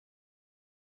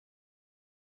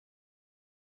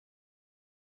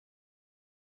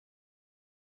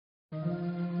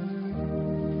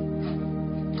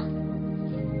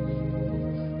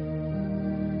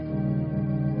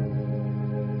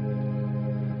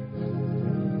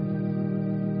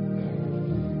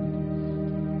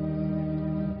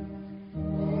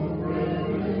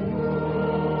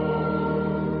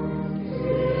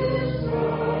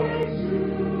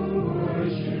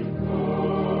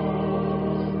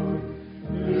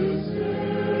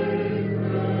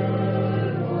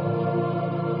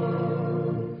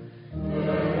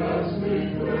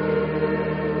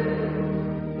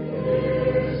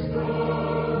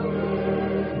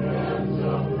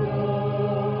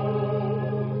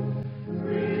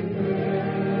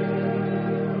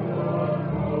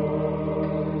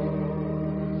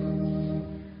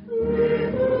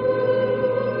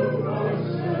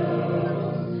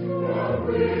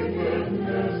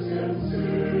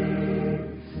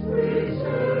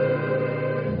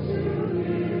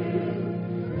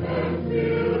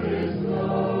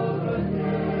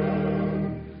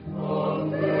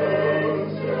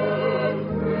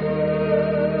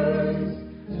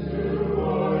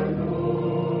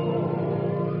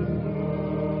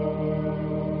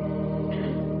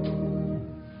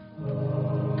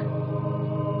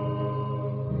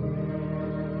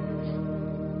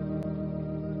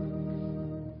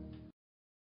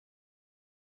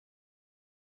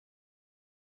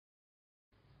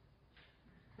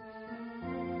Amen.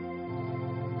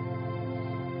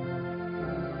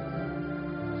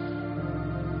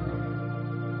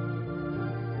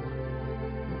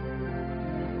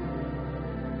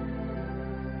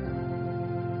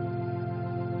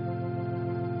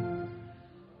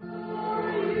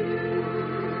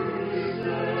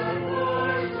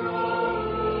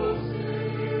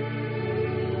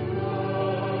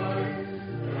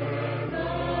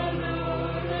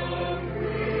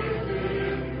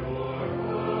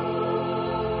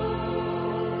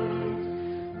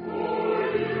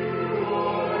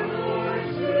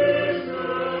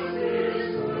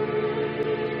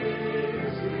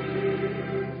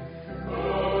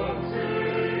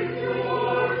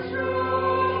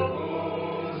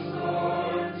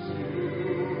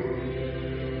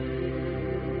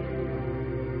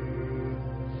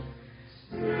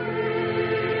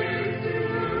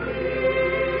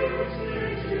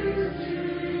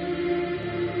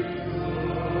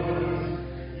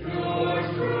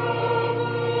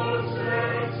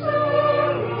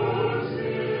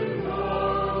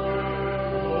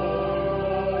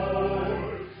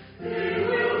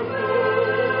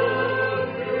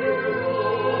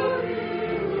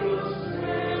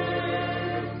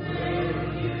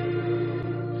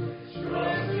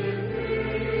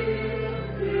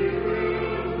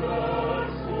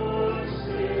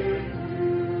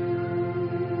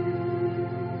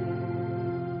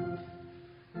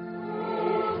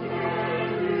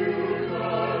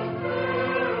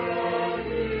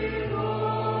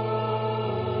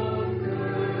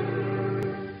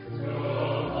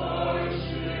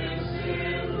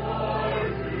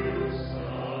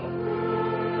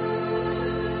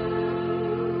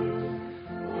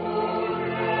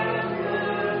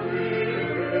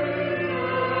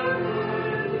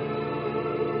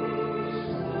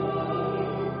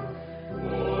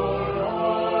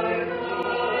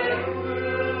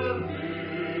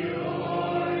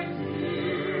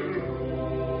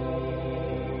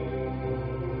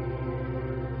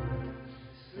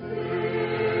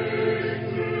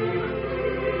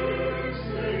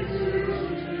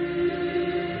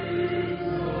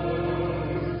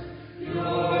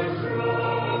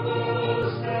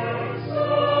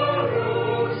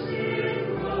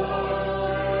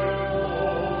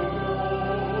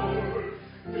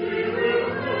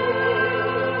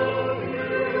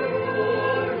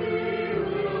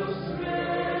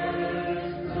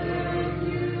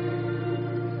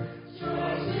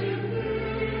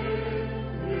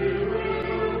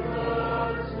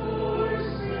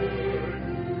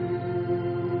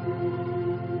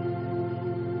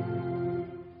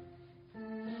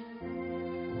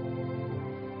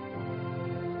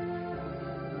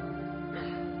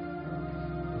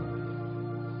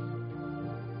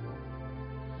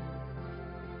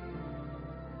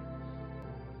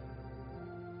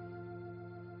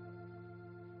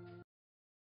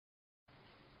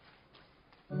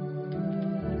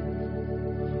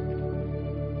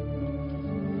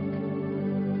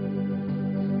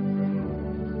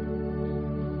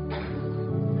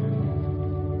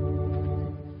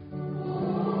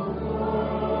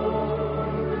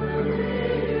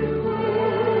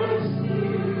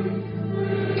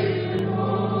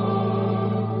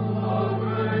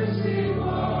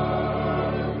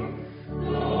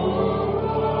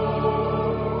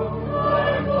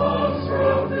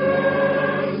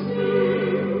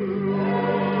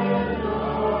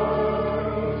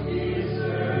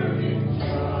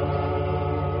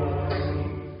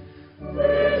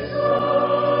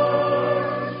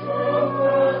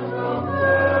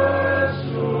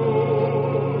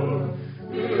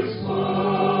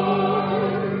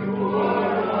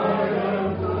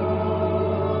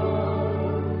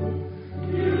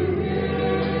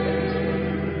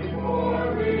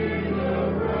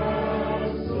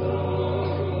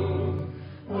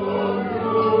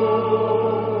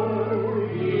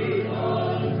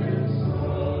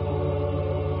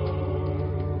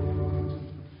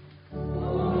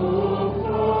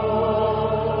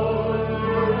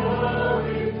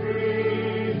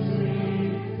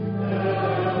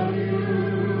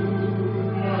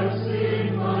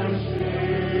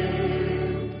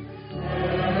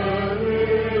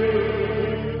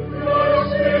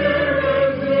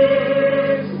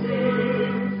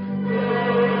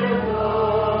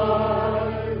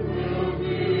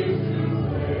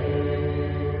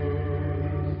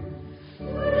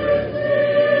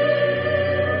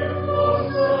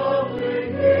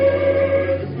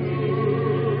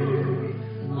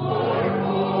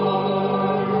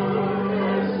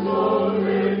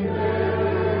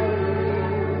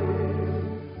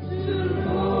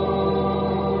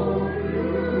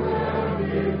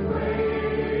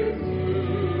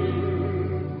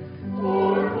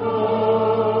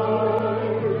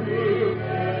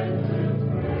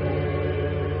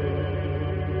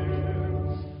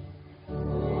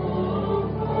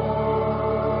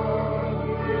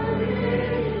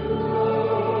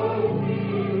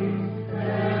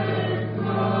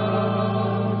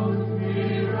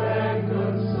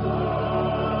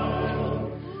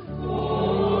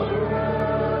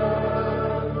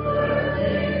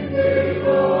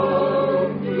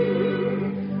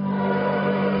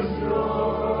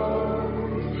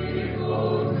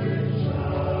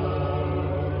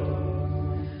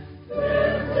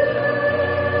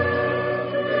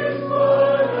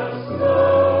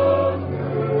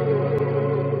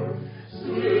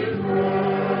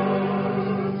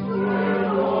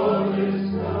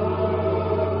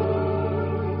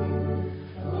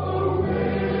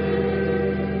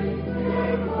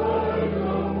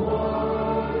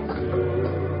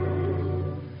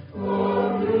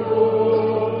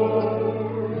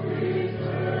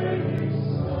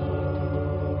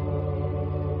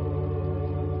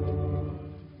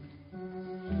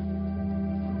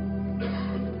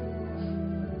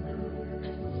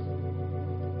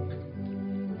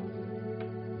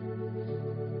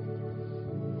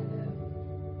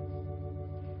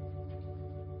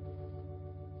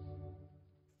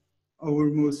 our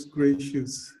most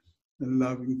gracious and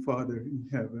loving Father in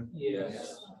heaven.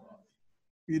 Yes.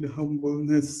 With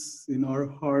humbleness in our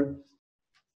heart,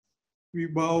 we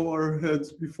bow our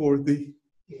heads before Thee,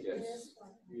 Yes.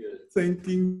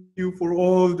 thanking You for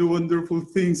all the wonderful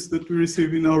things that we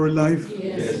receive in our life.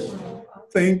 Yes.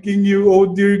 Thanking You,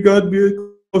 oh dear God,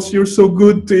 because You're so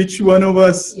good to each one of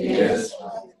us. Yes.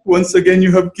 Once again,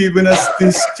 You have given us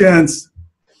this chance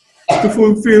to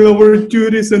fulfill our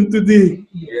duties unto Thee.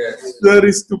 Yes. That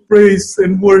is to praise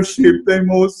and worship Thy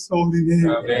most holy name.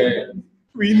 Amen.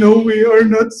 We know we are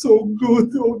not so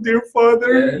good, oh dear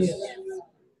Father. Yes.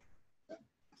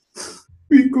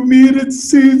 We committed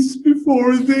sins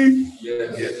before Thee.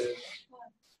 Yes.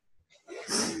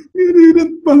 You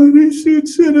didn't punish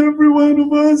each and every one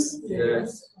of us.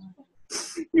 Yes.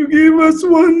 You gave us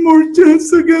one more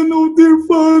chance again, oh dear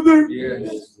Father,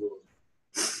 Yes.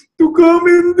 to come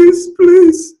in this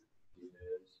place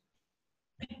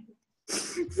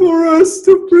for us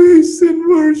to praise and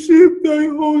worship Thy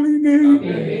holy name.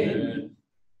 Amen.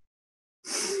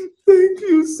 Thank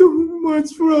You so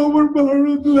much for our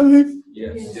borrowed life.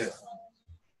 Yes.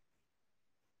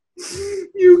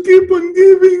 You keep on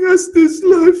giving us this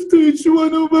life to each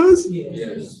one of us.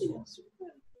 Yes.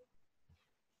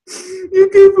 You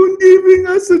keep on giving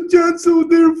us a chance, oh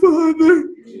dear Father.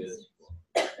 Yes.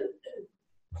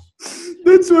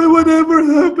 That's why whatever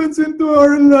happens into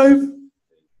our life,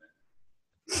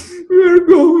 we are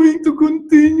going to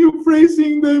continue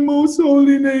praising Thy most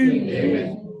holy name.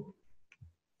 Amen.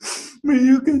 May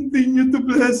You continue to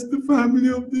bless the family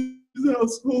of this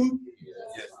household,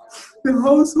 the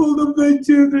household of Thy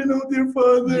children, oh dear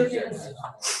Father. Yes.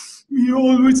 May You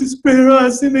always spare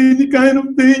us in any kind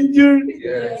of danger,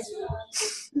 Yes.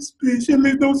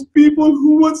 especially those people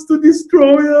who wants to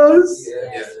destroy us.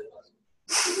 Yes.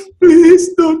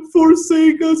 Please don't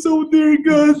forsake us, oh dear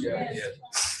God. Yes.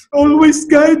 Always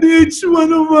guide each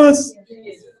one of us.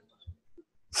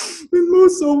 And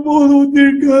most of all, oh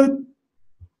dear God,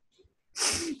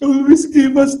 always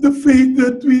give us the faith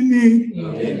that we need.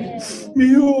 Amen. May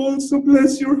You also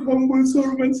bless Your humble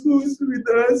servants who is with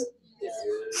us.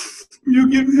 You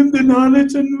give him the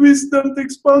knowledge and wisdom to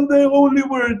expound Thy holy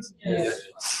words, Yes.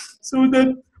 so that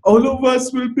all of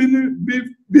us will be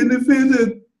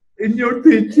benefited in Your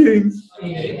teachings.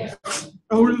 Amen.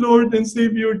 Our Lord and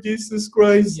Savior Jesus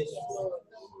Christ,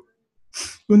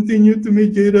 continue to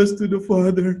mediate us to the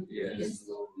Father. Yes.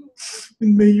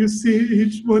 And may You see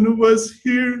each one of us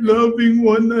here loving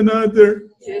one another,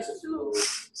 Yes.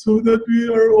 so that we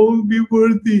are all be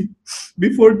worthy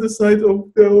before the sight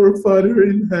of our Father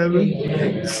in heaven.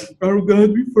 Amen. Our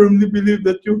God, we firmly believe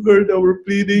that You heard our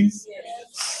pleadings,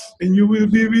 and You will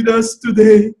be with us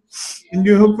today, and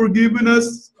You have forgiven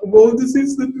us of all the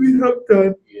sins that we have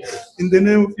done. In the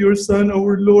name of Your Son,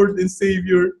 our Lord and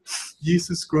Savior,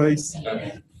 Jesus Christ.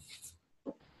 Amen.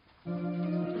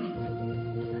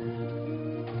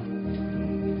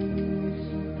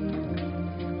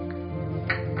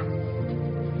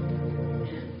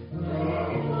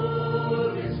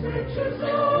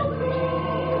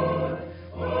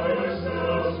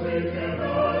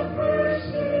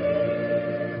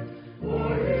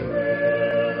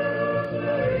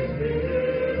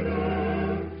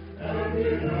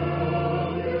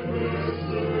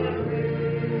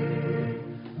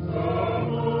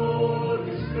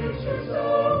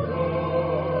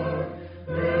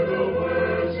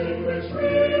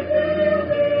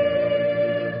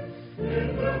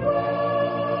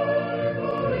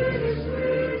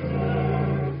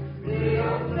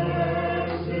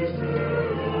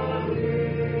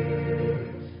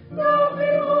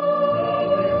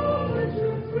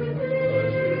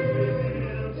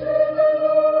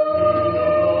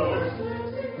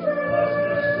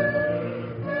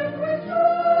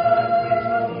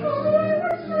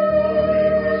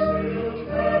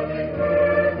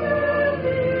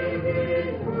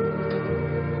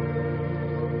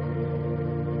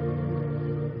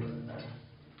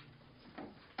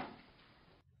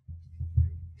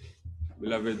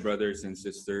 Beloved brothers and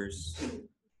sisters,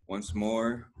 once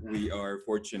more, we are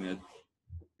fortunate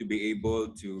to be able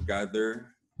to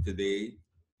gather today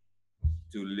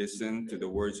to listen to the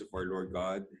words of our Lord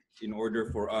God in order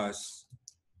for us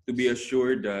to be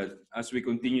assured that as we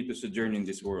continue to sojourn in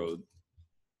this world,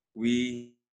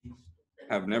 we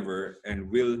have never and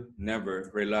will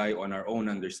never rely on our own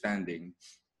understanding,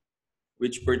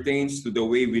 which pertains to the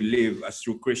way we live as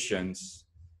true Christians,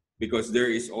 because there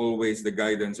is always the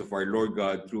guidance of our Lord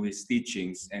God through His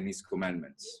teachings and His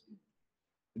commandments.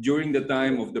 During the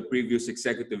time of the previous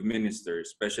executive minister,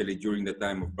 especially during the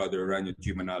time of Brother Ranyo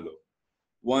G. Manalo,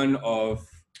 one of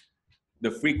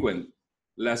the frequent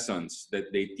lessons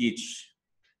that they teach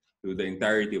to the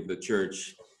entirety of the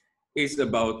church is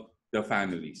about the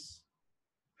families,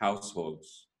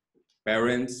 households,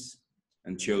 parents,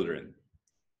 and children.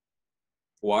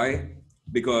 Why?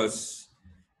 Because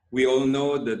we all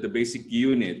know that the basic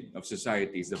unit of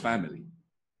society is the family.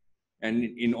 And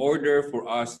in order for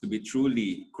us to be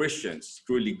truly Christians,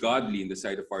 truly godly in the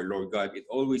sight of our Lord God, it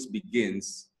always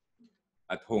begins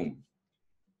at home,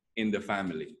 in the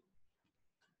family.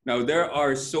 Now, there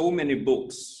are so many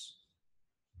books,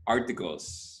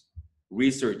 articles,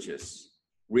 researches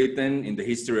written in the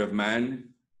history of man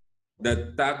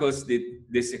that tackles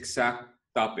this exact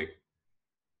topic.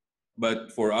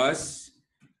 But for us,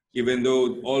 even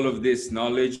though all of this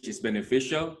knowledge is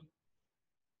beneficial,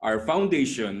 our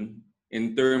foundation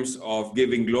in terms of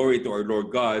giving glory to our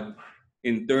Lord God,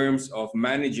 in terms of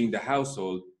managing the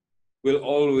household, will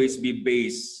always be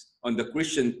based on the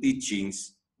Christian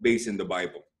teachings based in the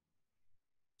Bible.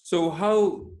 So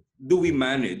how do we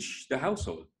manage the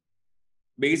household?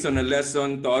 Based on a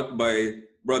lesson taught by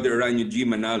Brother Ranyo G.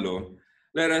 Manalo,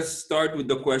 let us start with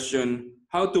the question,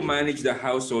 how to manage the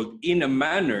household in a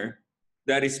manner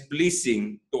that is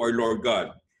pleasing to our Lord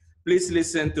God. Please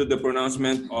listen to the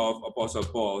pronouncement of Apostle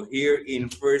Paul here in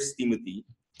 1 Timothy,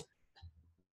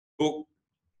 book,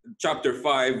 chapter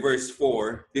 5, verse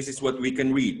 4. This is what we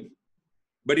can read.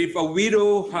 But if a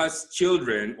widow has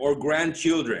children or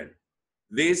grandchildren,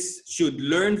 this should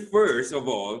learn first of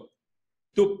all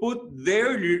to put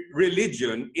their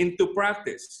religion into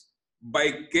practice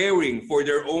by caring for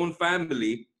their own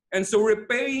family and so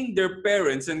repaying their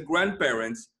parents and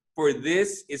grandparents, for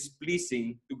this is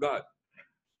pleasing to God.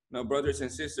 Now, brothers and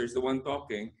sisters, the one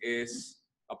talking is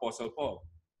Apostle Paul.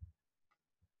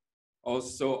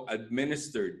 Also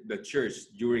administered the church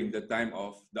during the time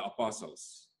of the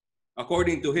apostles.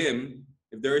 According to him,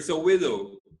 if there is a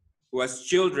widow who has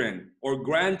children or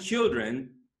grandchildren,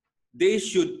 they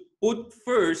should put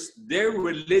first their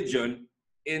religion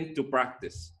into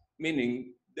practice.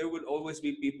 Meaning, there will always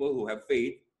be people who have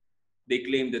faith. They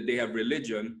claim that they have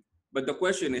religion. But the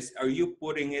question is, are you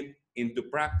putting it into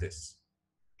practice?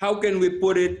 How can we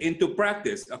put it into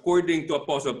practice? According to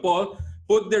Apostle Paul,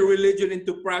 put their religion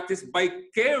into practice by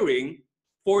caring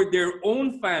for their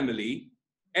own family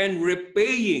and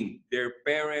repaying their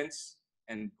parents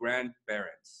and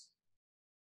grandparents.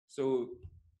 So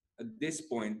at this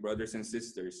point, brothers and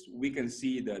sisters, we can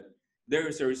see that there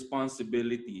is a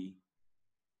responsibility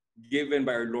given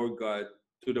by our Lord God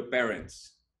to the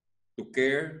parents to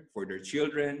care for their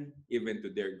children, even to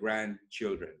their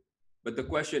grandchildren. But the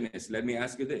question is, let me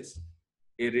ask you this.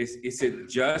 Is it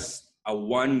just a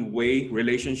one-way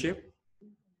relationship?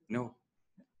 No.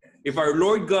 If our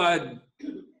Lord God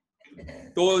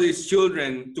told his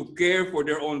children to care for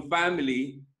their own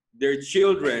family, their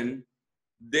children,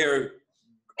 their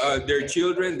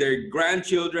children, their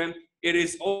grandchildren, it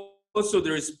is also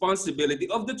the responsibility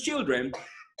of the children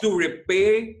to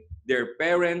repay their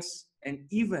parents and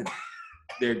even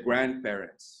their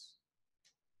grandparents.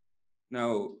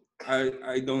 Now,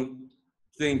 I don't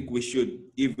think we should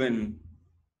even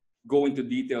go into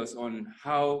details on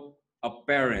how a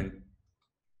parent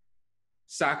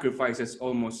sacrifices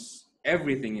almost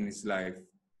everything in his life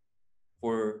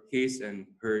for his and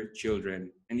her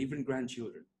children and even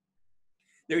grandchildren.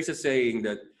 There is a saying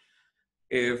that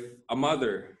if a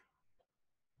mother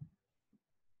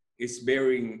is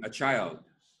bearing a child,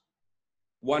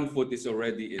 one foot is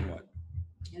already in what?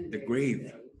 The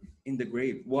grave. In the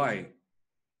grave. Why?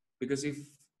 Because if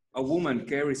a woman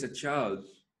carries a child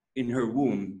in her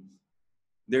womb,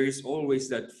 there is always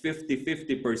that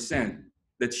 50%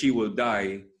 that she will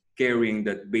die carrying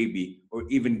that baby or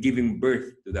even giving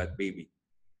birth to that baby.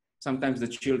 Sometimes the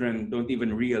children don't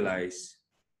even realize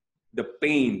the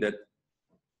pain that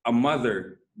a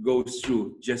mother goes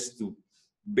through just to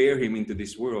bear him into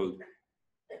this world.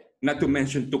 Not to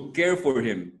mention to care for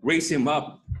him, raise him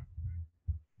up.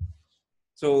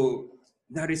 So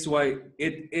that is why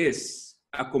it is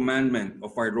a commandment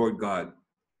of our Lord God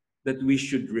that we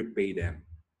should repay them.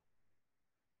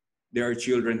 There are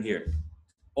children here.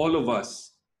 All of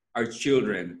us are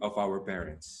children of our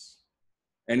parents.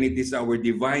 And it is our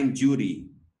divine duty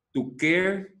to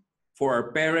care for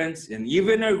our parents and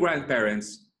even our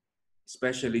grandparents,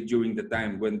 especially during the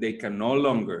time when they can no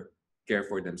longer care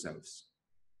for themselves.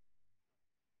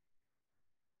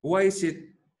 Why is it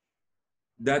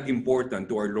that important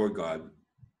to our Lord God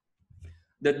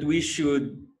that we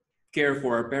should care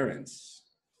for our parents,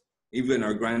 even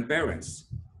our grandparents?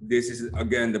 This is,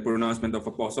 again, the pronouncement of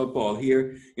Apostle Paul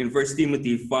here in 1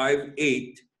 Timothy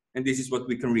 5:8, and this is what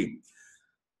we can read.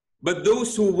 But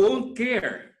those who won't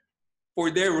care for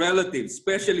their relatives,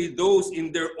 especially those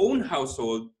in their own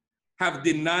household, have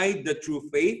denied the true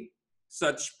faith,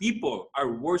 such people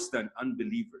are worse than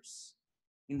unbelievers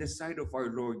in the sight of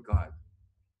our Lord God.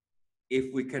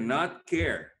 If we cannot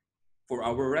care for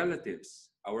our relatives,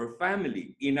 our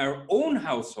family, in our own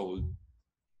household,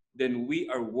 then we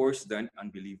are worse than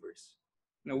unbelievers.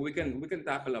 Now we can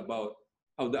tackle about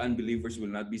how the unbelievers will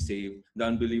not be saved, the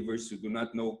unbelievers who do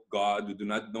not know God, who do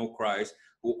not know Christ,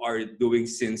 who are doing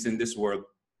sins in this world.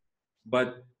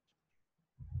 But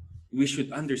we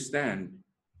should understand,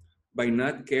 by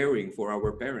not caring for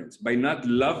our parents, by not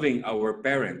loving our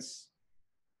parents,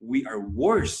 we are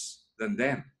worse than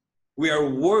them. We are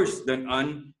worse than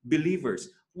unbelievers.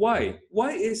 Why?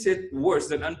 Why is it worse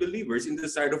than unbelievers in the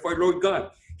sight of our Lord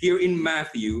God? Here in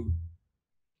Matthew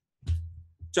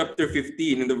chapter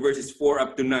 15, in the verses 4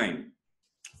 up to 9.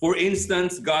 For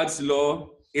instance, God's law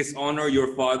is honor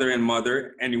your father and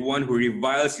mother. Anyone who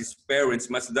reviles his parents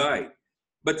must die.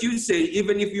 But you say,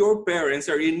 even if your parents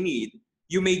are in need,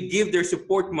 you may give their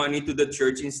support money to the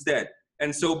church instead.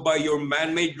 And so by your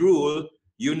man-made rule,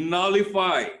 you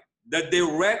nullify the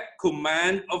direct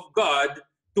command of God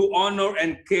to honor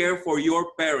and care for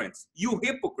your parents. You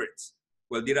hypocrites.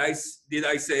 Well, did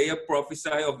Isaiah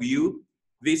prophesy of you?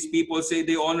 These people say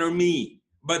they honor me,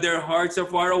 but their hearts are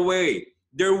far away.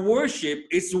 Their worship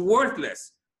is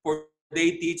worthless, for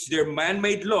they teach their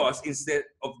man-made laws instead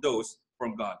of those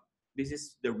from God. This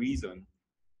is the reason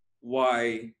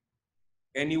why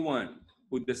anyone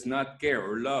who does not care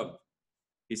or love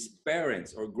his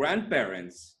parents or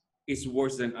grandparents is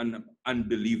worse than an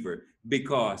unbeliever,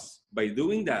 because by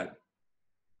doing that,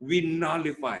 we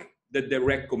nullify the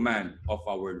direct command of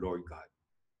our Lord God.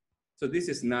 So this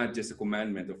is not just a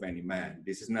commandment of any man.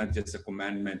 This is not just a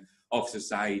commandment of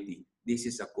society. This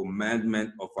is a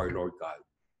commandment of our Lord God.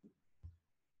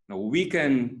 Now we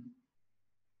can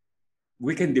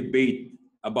debate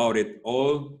about it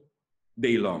all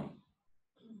day long.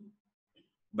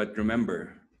 But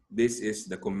remember, this is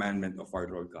the commandment of our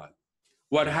Lord God.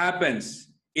 What happens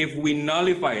if we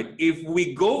nullify it, if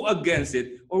we go against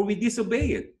it, or we disobey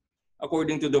it?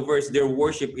 According to the verse, their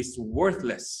worship is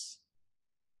worthless.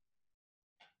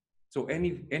 So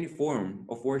any form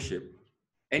of worship,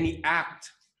 any act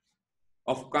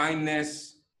of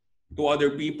kindness to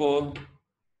other people,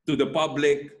 to the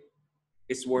public,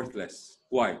 is worthless.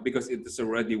 Why? Because it is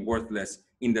already worthless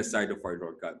in the sight of our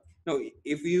Lord God. Now,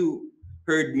 if you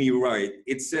heard me right,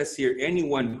 it says here,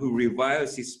 anyone who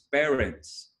reviles his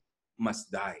parents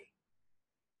must die.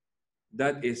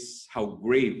 That is how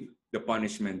grave the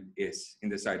punishment is in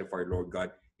the sight of our Lord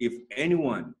God. If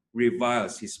anyone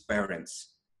reviles his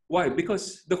parents. Why?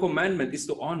 Because the commandment is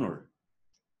to honor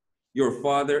your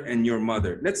father and your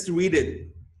mother. Let's read it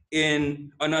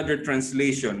in another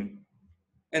translation.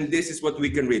 And this is what we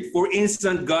can read. For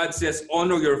instance, God says,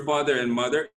 honor your father and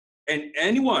mother, and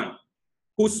anyone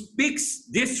who speaks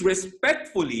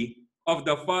disrespectfully of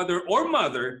the father or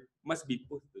mother must be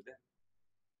put to death.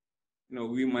 You know,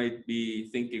 we might be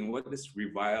thinking, what does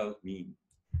revile mean?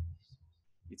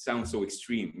 It sounds so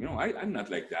extreme. You know, I'm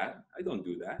not like that. I don't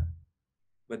do that.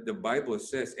 But the Bible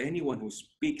says anyone who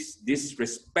speaks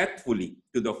disrespectfully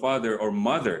to the father or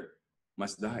mother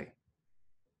must die.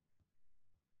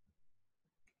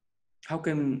 How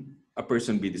can a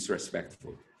person be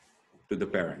disrespectful to the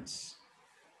parents?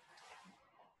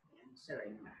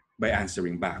 By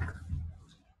answering back.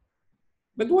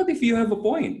 But what if you have a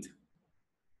point?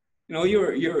 You know,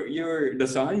 you're the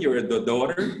son, you're the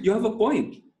daughter, you have a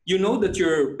point. You know that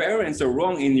your parents are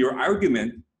wrong in your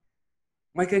argument.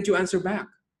 Why can't you answer back?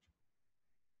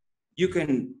 You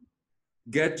can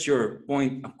get your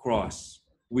point across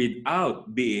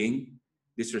without being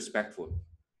disrespectful.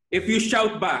 If you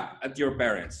shout back at your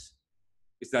parents,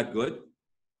 is that good?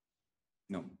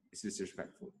 No, it's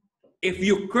disrespectful. If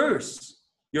you curse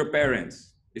your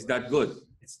parents, is that good?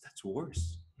 That's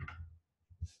worse.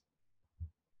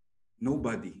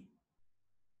 Nobody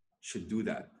should do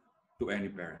that to any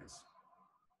parents.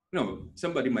 No,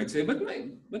 somebody might say, but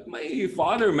my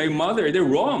father, my mother, they're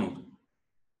wrong.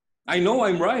 I know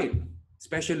I'm right,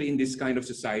 especially in this kind of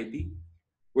society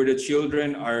where the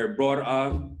children are brought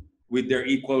up with their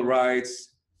equal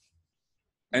rights,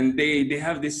 and they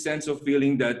have this sense of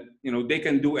feeling that, you know, they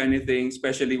can do anything,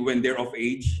 especially when they're of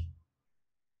age.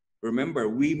 Remember,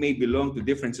 we may belong to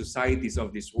different societies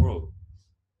of this world,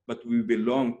 but we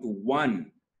belong to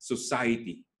one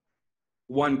society,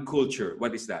 one culture.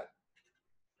 What is that?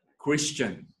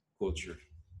 Christian culture.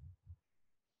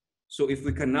 So if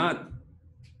we cannot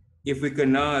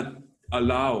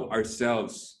allow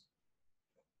ourselves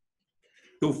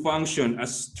to function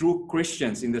as true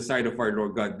Christians in the sight of our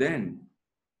Lord God, then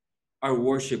our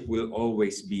worship will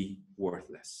always be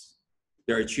worthless.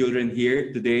 There are children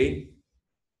here today.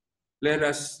 Let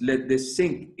us let this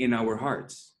sink in our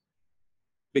hearts,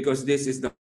 because this is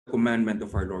the commandment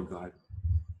of our Lord God.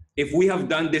 If we have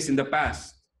done this in the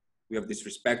past, we have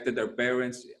disrespected our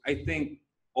parents. I think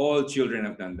all children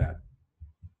have done that.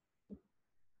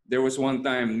 There was one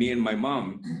time me and my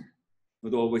mom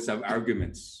would always have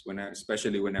arguments,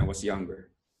 especially when I was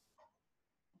younger.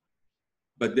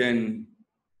 But then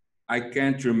I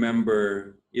can't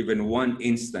remember even one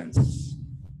instance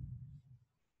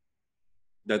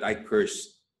that I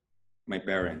cursed my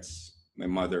parents, my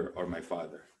mother or my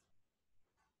father.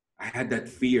 I had that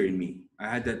fear in me. I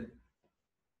had that,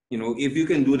 if you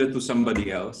can do that to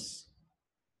somebody else,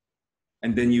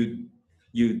 and then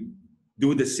you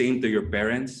do the same to your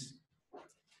parents,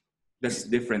 that's a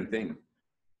different thing.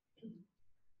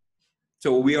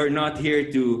 So we are not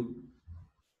here to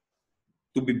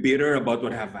be bitter about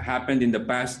what have happened in the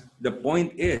past. The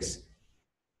point is,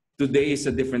 today is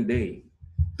a different day.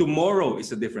 Tomorrow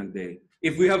is a different day.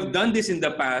 If we have done this in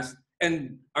the past,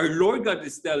 and our Lord God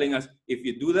is telling us, if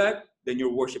you do that, then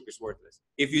your worship is worthless.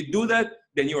 If you do that,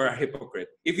 then you are a hypocrite.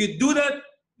 If you do that,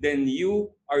 then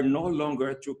you are no longer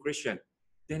a true Christian.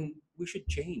 Then we should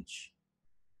change.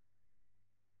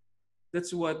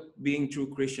 That's what being true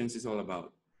Christians is all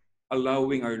about.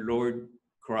 Allowing our Lord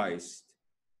Christ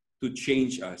to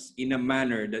change us in a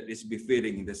manner that is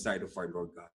befitting in the sight of our Lord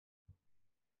God.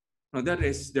 Now, that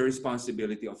is the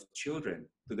responsibility of children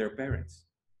to their parents.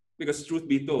 Because truth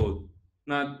be told,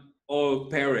 not all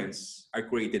parents are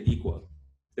created equal.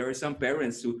 There are some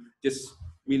parents who just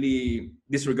really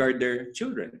disregard their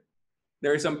children.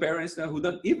 There are some parents now who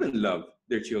don't even love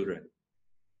their children.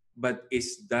 But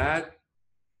does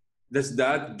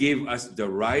that give us the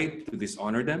right to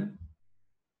dishonor them?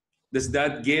 Does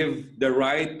that give the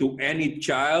right to any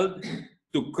child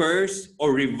to curse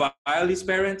or revile his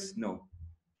parents? No.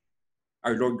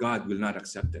 Our Lord God will not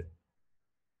accept it.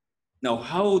 Now,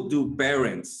 how do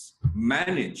parents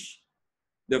manage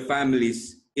the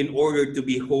families in order to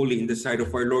be holy in the sight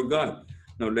of our Lord God?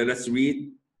 Now, let us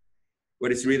read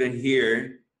what is written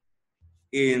here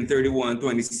in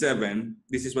 31:27.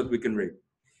 This is what we can read.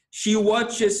 She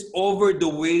watches over the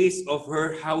ways of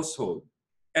her household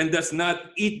and does not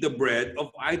eat the bread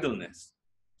of idleness.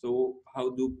 So,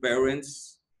 how do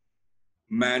parents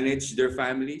manage their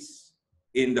families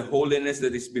in the holiness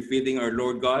that is befitting our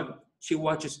Lord God? She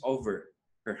watches over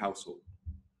her household.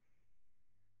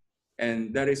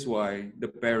 And that is why the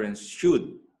parents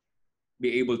should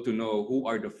be able to know who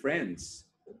are the friends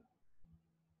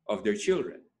of their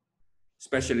children,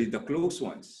 especially the close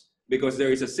ones. Because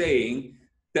there is a saying,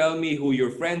 tell me who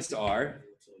your friends are,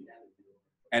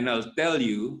 and I'll tell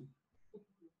you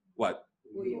what?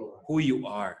 Who you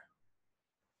are.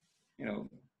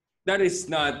 That is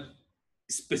not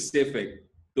specific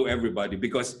to everybody,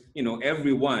 because,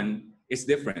 everyone is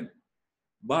different.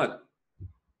 But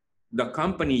the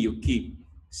company you keep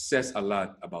says a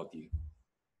lot about you.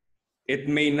 It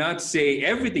may not say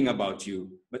everything about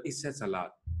you, but it says a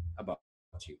lot about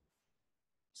you.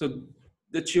 So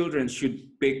the children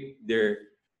should pick their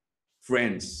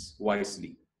friends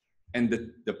wisely. And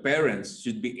the parents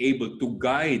should be able to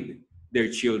guide their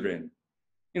children.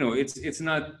 It's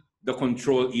not the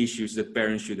control issues that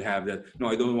parents should have, that, no,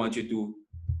 I don't want you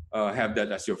to have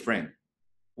that as your friend.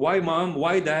 Why, mom?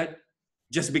 Why, dad?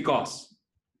 Just because.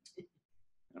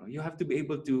 You have to be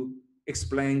able to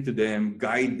explain to them,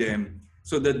 guide them,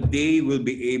 so that they will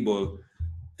be able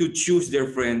to choose their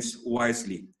friends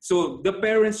wisely. So the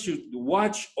parents should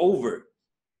watch over.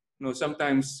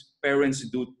 Sometimes parents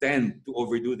do tend to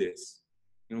overdo this.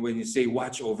 When you say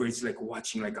watch over, it's like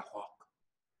watching like a hawk.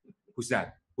 Who's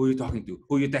that? Who are you talking to?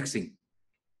 Who are you texting?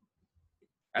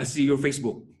 I'll see your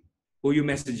Facebook. Who are you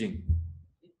messaging?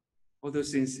 All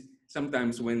those things.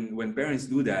 Sometimes when parents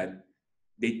do that,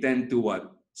 they tend to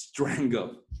what?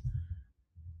 Strangle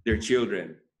their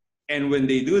children. And when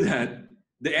they do that,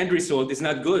 the end result is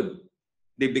not good.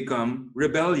 They become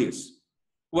rebellious.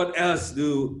 What else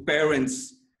do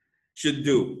parents should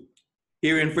do?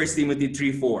 Here in 1 Timothy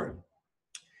 3:4.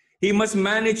 He must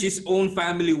manage his own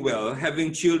family well,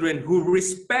 having children who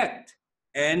respect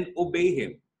and obey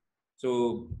him.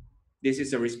 So this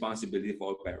is a responsibility for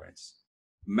all parents.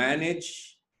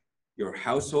 Manage your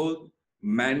household,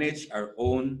 manage our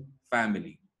own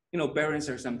family. Parents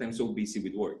are sometimes so busy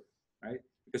with work, right?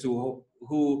 Because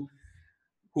who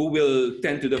will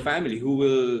tend to the family? Who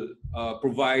will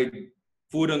provide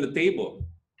food on the table?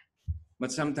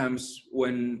 But sometimes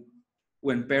when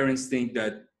parents think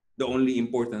that the only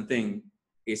important thing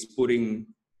is putting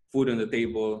food on the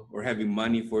table or having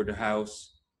money for the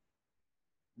house,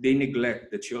 they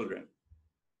neglect the children.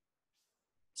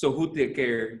 So who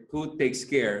takes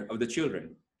care of the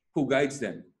children? Who guides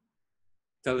them?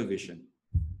 Television,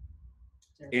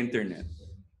 internet,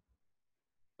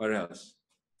 what else?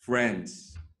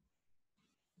 Friends.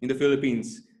 In the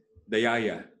Philippines, the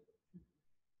yaya.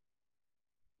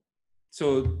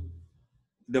 So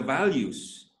the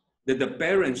values that the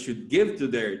parents should give to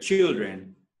their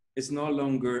children is no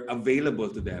longer available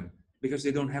to them because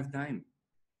they don't have time.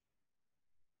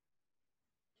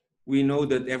 We know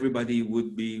that everybody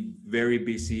would be very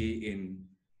busy in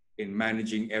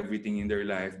managing everything in their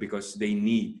life because they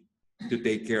need to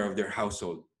take care of their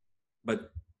household.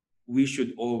 But we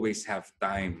should always have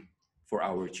time for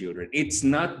our children. It's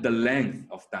not the length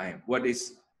of time. What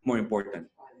is more important?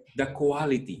 The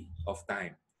quality of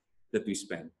time that we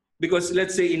spend. Because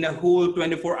let's say in a whole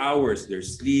 24 hours,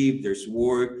 there's sleep, there's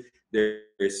work,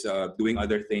 there's doing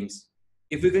other things.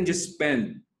 If we can just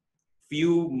spend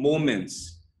few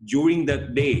moments during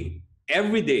that day,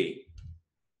 every day,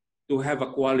 to have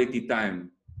a quality time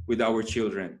with our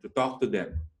children, to talk to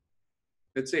them.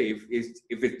 Let's say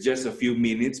if it's just a few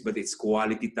minutes, but it's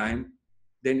quality time,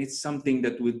 then it's something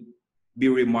that would be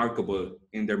remarkable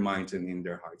in their minds and in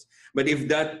their hearts. But if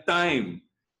that time,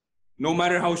 no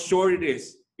matter how short it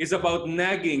is about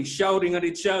nagging, shouting at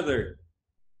each other,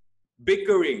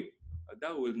 bickering,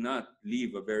 that will not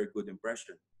leave a very good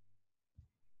impression.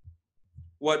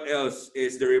 What else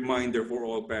is the reminder for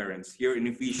all parents? Here in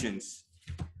Ephesians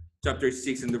chapter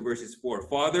 6 and the verses 4.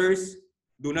 Fathers,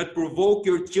 do not provoke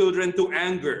your children to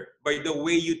anger by the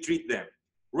way you treat them.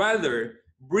 Rather,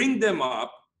 bring them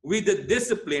up with the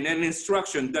discipline and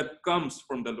instruction that comes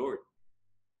from the Lord.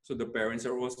 So the parents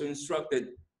are also instructed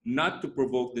not to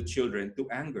provoke the children to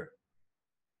anger.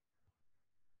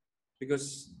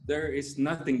 Because there is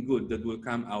nothing good that will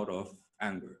come out of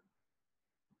anger.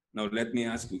 Now let me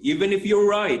ask you, even if you're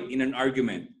right in an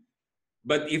argument,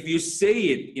 but if you say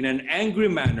it in an angry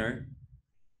manner,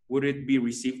 would it be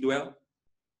received well?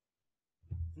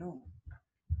 No.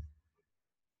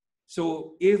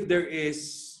 So if there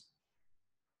is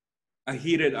a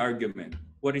heated argument,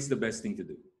 what is the best thing to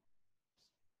do?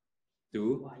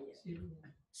 To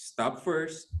stop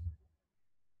first,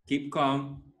 keep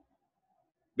calm,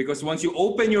 because once you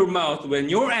open your mouth when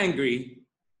you're angry,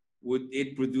 would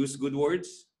it produce good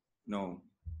words? No.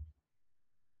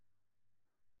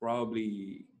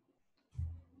 Probably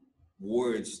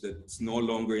words that's no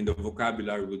longer in the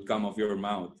vocabulary would come off your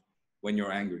mouth when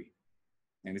you're angry,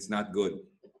 and it's not good.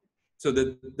 So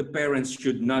the parents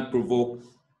should not provoke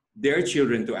their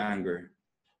children to anger,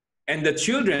 and the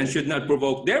children should not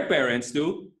provoke their parents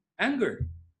to anger.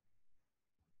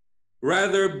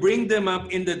 Rather, bring them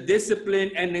up in the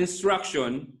discipline and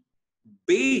instruction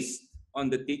based on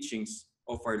the teachings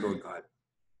of our Lord God.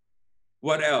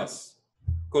 What else?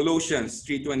 Colossians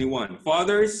 3:21.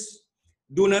 Fathers,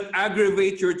 do not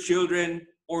aggravate your children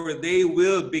or they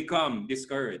will become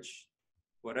discouraged.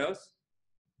 What else?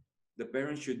 The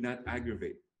parents should not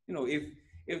aggravate. You know,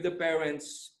 if the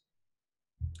parents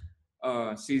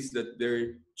sees that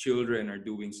their children are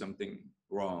doing something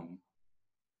wrong,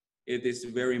 it is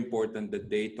very important that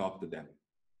they talk to them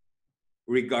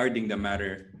regarding the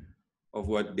matter of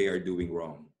what they are doing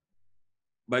wrong.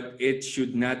 But it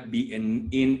should not be in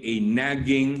a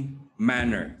nagging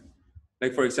manner.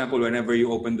 Like, for example, whenever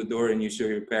you open the door and you show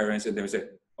your parents and they say,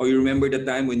 oh, you remember the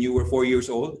time when you were 4 years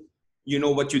old? You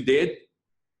know what you did?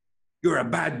 You're a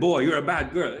bad boy. You're a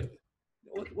bad girl.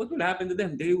 What will happen to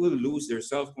them? They will lose their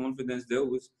self-confidence. They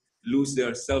will lose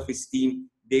their self-esteem.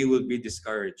 They will be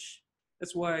discouraged.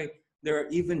 That's why there are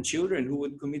even children who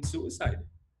would commit suicide.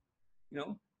 You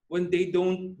know, when they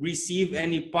don't receive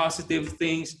any positive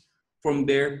things from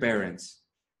their parents.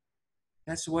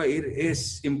 That's why it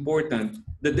is important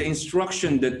that the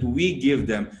instruction that we give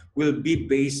them will be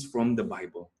based from the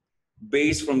Bible,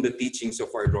 based from the teachings of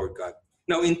our Lord God.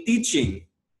 Now, in teaching,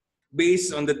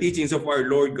 based on the teachings of our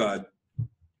Lord God,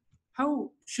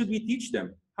 how should we teach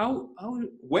them?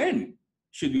 When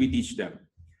should we teach them?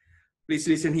 Please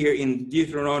listen here in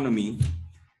Deuteronomy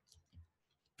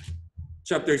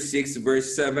chapter 6,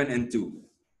 verse 7 and 2.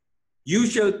 You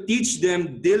shall teach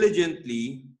them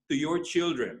diligently to your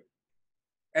children,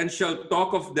 and shall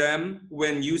talk of them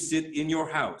when you sit in your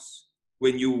house,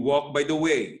 when you walk by the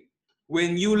way,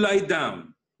 when you lie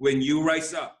down, when you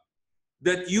rise up,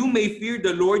 that you may fear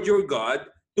the Lord your God,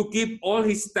 to keep all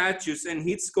his statutes and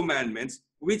his commandments,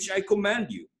 which I command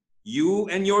you, you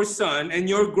and your son and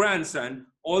your grandson,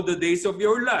 all the days of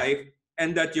your life,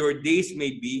 and that your days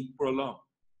may be prolonged.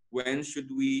 When should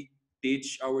we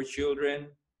teach our children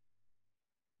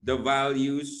the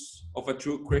values of a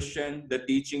true Christian, the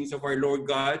teachings of our Lord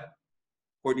God?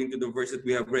 according to the verse that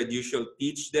we have read, you shall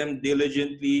teach them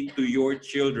diligently to your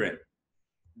children.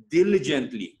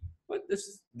 Diligently. What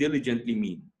does diligently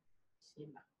mean?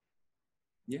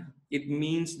 Yeah, it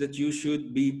means that you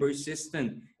should be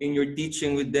persistent in your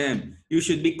teaching with them. You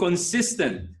should be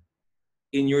consistent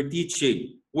in your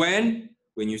teaching. When?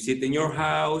 When you sit in your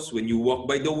house, when you walk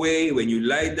by the way, when you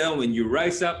lie down, when you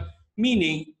rise up.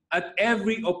 Meaning, at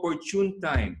every opportune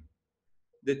time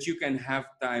that you can have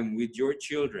time with your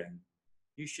children,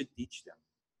 you should teach them.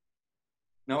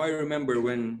 Now, I remember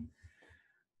when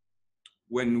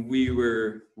we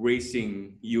were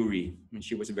raising Yuri, when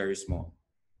she was very small.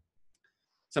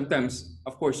 Sometimes,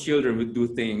 of course, children would do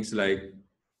things like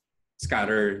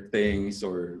scatter things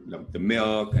or lump the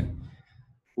milk. And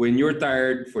when you're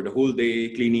tired for the whole day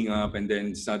cleaning up, and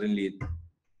then suddenly,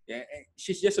 yeah,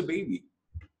 she's just a baby.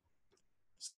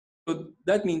 So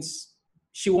that means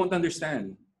she won't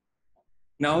understand.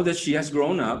 Now that she has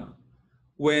grown up,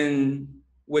 when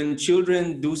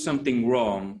children do something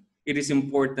wrong, it is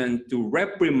important to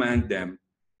reprimand them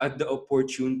at the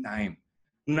opportune time,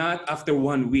 not after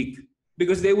 1 week,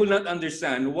 because they will not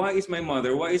understand why is my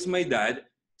mother, why is my dad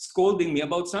scolding me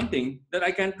about something that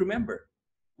I can't remember.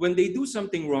 When they do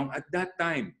something wrong at that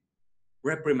time,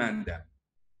 reprimand them,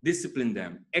 discipline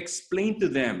them, explain to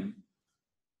them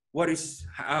what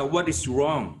is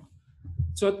wrong.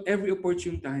 So at every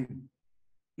opportune time.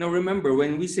 Now remember,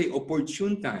 when we say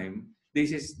opportune time,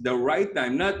 this is the right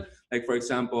time. Not like, for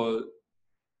example,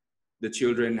 the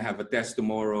children have a test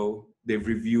tomorrow, they've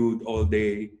reviewed all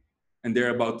day, and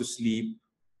they're about to sleep.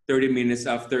 30 minutes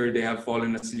after they have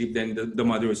fallen asleep, then the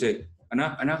mother will say,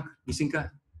 anak, gising ka.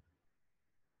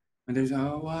 And they say,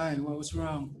 oh, why? What was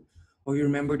wrong? Oh, you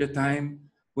remember the time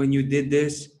when you did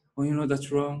this? Oh, you know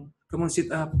that's wrong. Come on,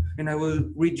 sit up, and I will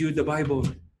read you the Bible.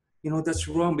 You know that's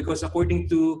wrong because according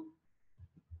to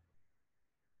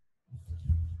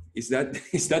is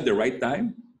that the right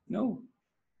time? No.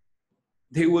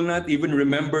 They will not even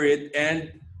remember it,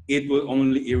 and it will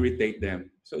only irritate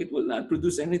them. So it will not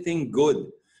produce anything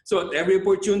good. So at every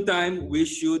opportune time, we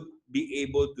should be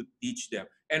able to teach them.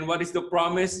 And what is the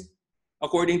promise?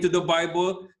 According to the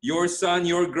Bible, your son,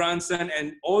 your grandson,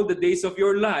 and all the days of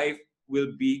your life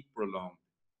will be prolonged.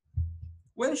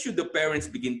 When should the parents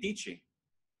begin teaching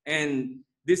and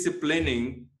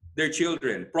disciplining their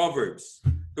children? Proverbs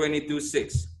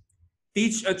 22:6.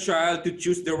 Teach a child to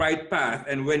choose the right path,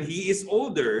 and when he is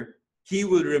older, he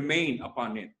will remain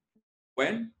upon it.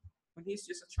 When? When he's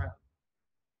just a child.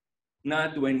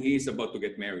 Not when he is about to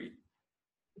get married.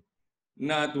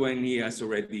 Not when he has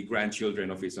already grandchildren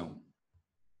of his own.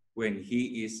 When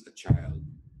he is a child.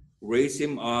 Raise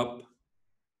him up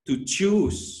to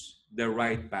choose the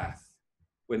right path.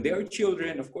 When they are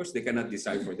children, of course, they cannot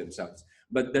decide for themselves.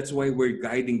 But that's why we're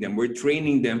guiding them. We're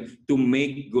training them to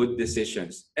make good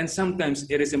decisions. And sometimes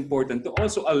it is important to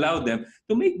also allow them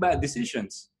to make bad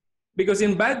decisions. Because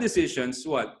in bad decisions,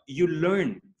 what? You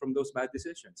learn from those bad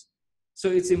decisions. So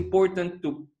it's important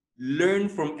to learn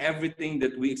from everything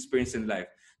that we experience in life.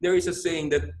 There is a saying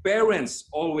that parents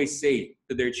always say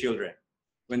to their children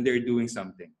when they're doing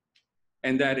something.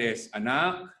 And that is,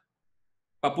 anak,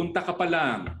 papunta ka pa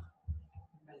lang,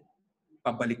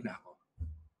 pabalik na ako.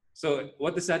 So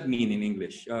what does that mean in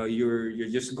English? You're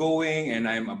just going and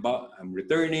I'm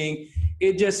returning.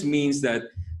 It just means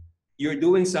that you're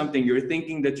doing something, you're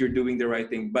thinking that you're doing the right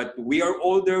thing, but we are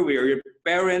older, we are your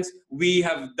parents, we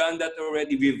have done that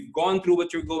already, we've gone through what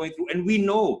you're going through, and we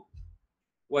know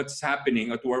what's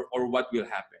happening or what will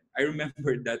happen. I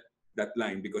remember that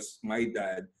line because my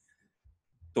dad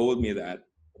told me that.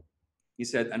 He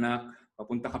said, anak,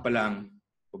 papunta ka pa lang,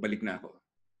 pabalik na ako.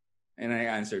 And I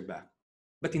answered back,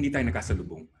 ba't hindi tayo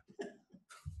nakasalubong?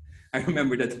 I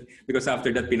remember that because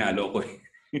after that, pinalo ko.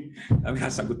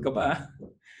 Sagot ka pa.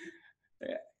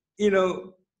 You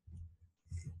know,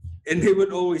 and they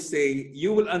would always say,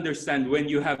 you will understand when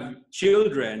you have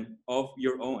children of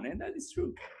your own. And that is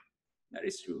true. That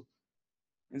is true.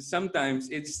 And sometimes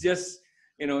it's just,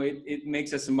 it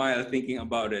makes us smile thinking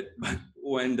about it. But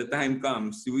when the time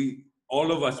comes,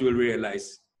 all of us will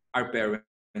realize our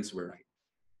parents were right.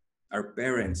 Our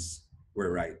parents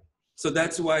were right. So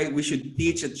that's why we should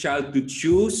teach a child to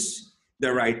choose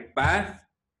the right path.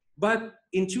 But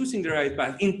in choosing the right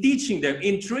path, in teaching them,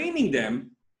 in training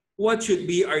them, what should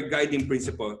be our guiding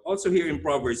principle? Also here in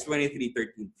Proverbs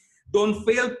 23:13. Don't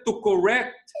fail to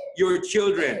correct your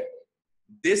children.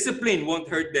 Discipline won't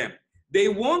hurt them. They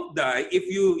won't die if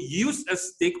you use a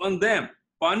stick on them.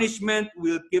 Punishment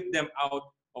will keep them out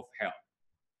of hell.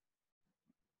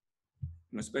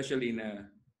 Especially in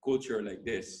a culture like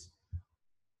this,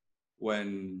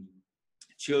 when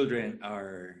children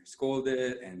are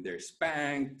scolded and they're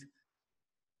spanked,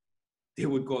 they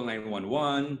would call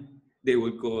 911, they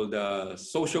would call the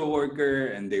social worker,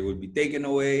 and they would be taken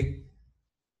away.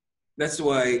 That's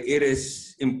why it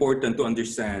is important to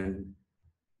understand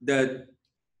that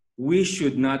we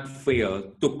should not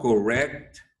fail to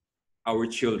correct our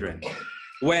children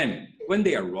when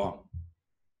they are wrong.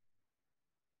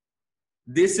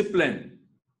 Discipline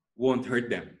won't hurt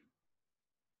them.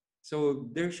 So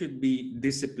there should be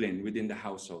discipline within the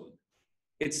household.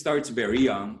 It starts very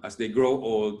young. As they grow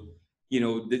old,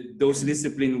 those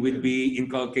discipline will be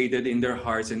inculcated in their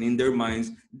hearts and in their minds.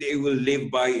 They will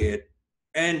live by it.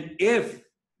 And if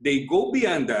they go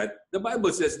beyond that, the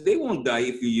Bible says they won't die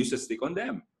if you use a stick on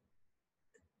them.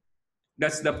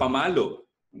 That's the pamalo,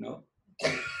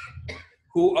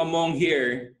 Who among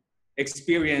here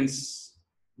experience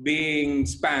being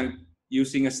spanked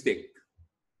using a stick?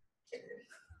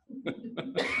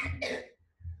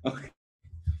 Okay.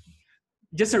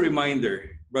 Just a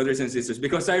reminder, brothers and sisters,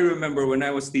 because I remember when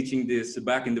I was teaching this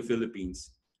back in the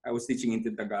Philippines, I was teaching in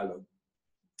Tagalog.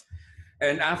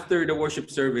 And after the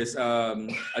worship service,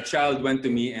 a child went to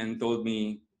me and told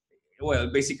me, well,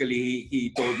 basically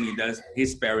he told me that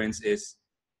his parents is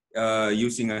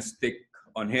using a stick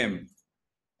on him.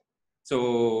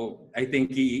 So I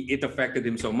think it affected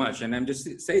him so much. And I'm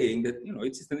just saying that,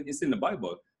 it's in the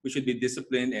Bible. We should be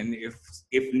disciplined, and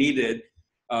if needed,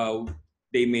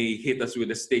 they may hit us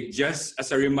with a stick just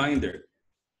as a reminder.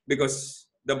 Because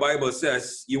the Bible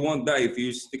says you won't die if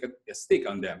you stick a stick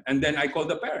on them. And then I called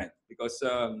the parent because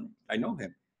I know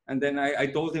him. And then I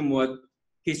told him what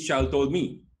his child told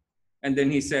me. And then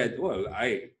he said, well,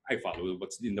 I follow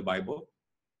what's in the Bible.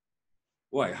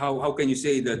 Why? How can you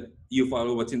say that you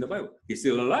follow what's in the Bible? He's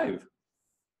still alive.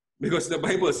 Because the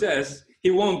Bible says he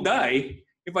won't die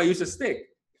if I use a stick.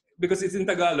 Because it's in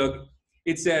Tagalog,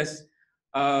 it says,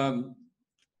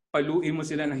 paluin mo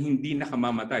sila na hindi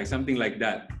nakamamatay, something like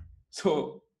that.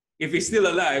 So, if he's still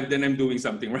alive, then I'm doing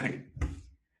something right.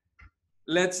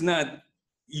 Let's not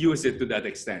use it to that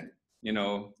extent.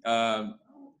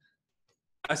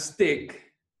 A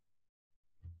stick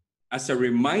as a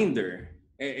reminder,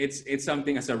 it's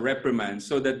something as a reprimand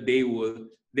so that they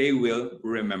will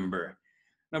remember.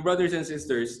 Now, brothers and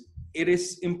sisters, it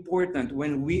is important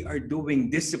when we are doing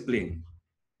discipline.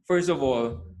 First of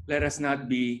all, let us not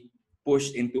be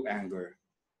pushed into anger.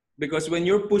 Because when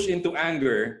you're pushed into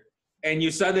anger and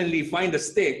you suddenly find a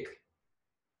stick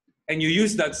and you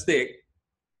use that stick,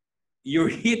 you're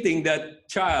hitting that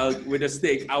child with a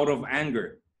stick out of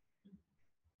anger.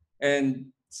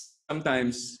 And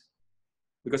sometimes,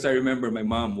 because I remember my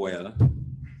mom well,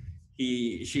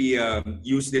 she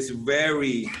used this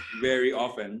very, very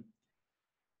often.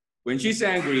 When she's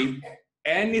angry,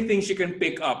 anything she can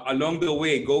pick up along the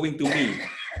way going to me,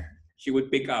 she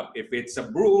would pick up. If it's a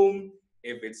broom,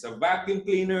 if it's a vacuum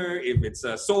cleaner, if it's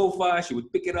a sofa, she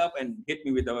would pick it up and hit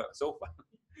me with the sofa.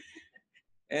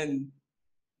 And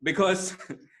because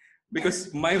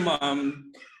my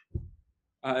mom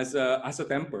has a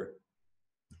temper.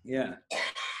 Yeah.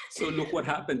 So look what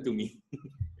happened to me.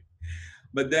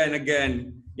 But then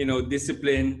again,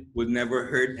 discipline will never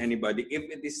hurt anybody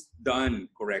if it is done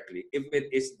correctly, if it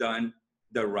is done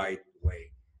the right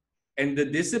way. And the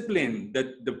discipline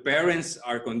that the parents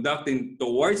are conducting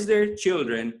towards their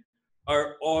children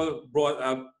are all brought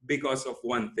up because of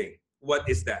one thing. What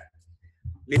is that?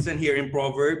 Listen here in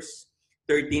Proverbs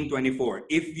 13:24.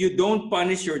 If you don't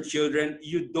punish your children,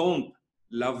 you don't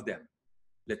love them.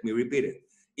 Let me repeat it.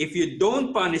 If you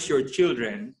don't punish your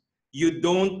children, you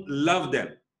don't love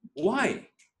them. Why?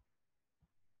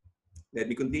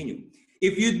 Let me continue.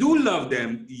 If you do love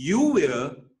them, you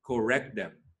will correct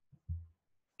them.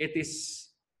 It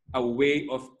is a way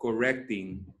of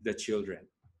correcting the children.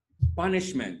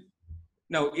 Punishment.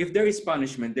 Now, if there is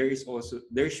punishment,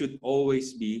 there should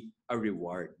always be a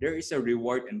reward. There is a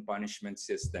reward and punishment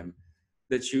system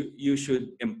that you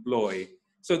should employ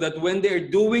so that when they're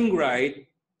doing right,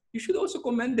 you should also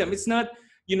commend them. It's not,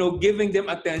 giving them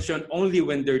attention only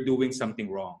when they're doing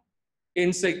something wrong.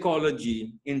 In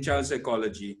psychology, in child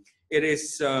psychology, it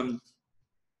is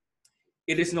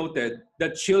noted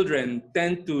that children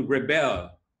tend to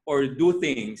rebel or do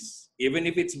things, even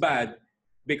if it's bad,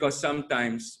 because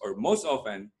sometimes or most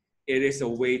often, it is a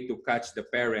way to catch the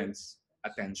parents'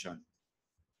 attention.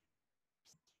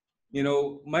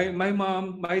 My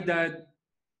mom, my dad,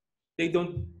 they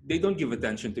don't give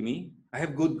attention to me. I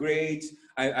have good grades.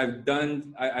 I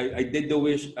did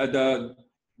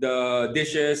the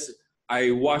dishes.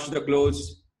 I washed the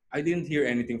clothes. I didn't hear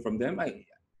anything from them.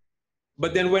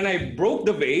 But then when I broke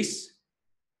the vase,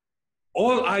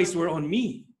 all eyes were on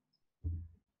me.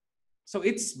 So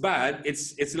it's bad.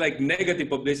 It's like negative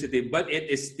publicity, but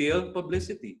it is still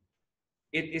publicity.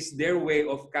 It is their way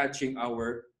of catching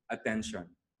our attention.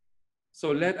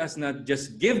 So let us not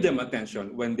just give them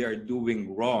attention when they are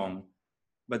doing wrong,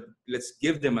 but let's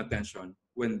give them attention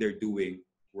when they're doing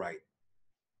right.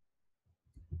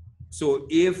 So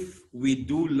if we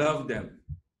do love them,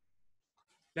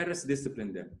 let us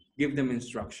discipline them, give them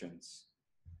instructions.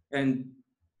 And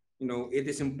it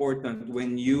is important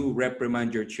when you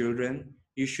reprimand your children,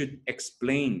 you should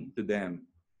explain to them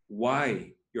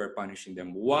why you are punishing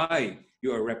them, why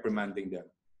you are reprimanding them.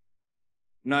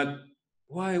 Not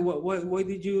why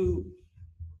did you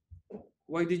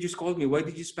scold me? Why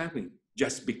did you spank me?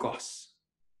 Just because.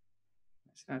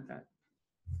 It's not that.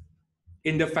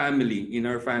 In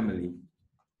our family,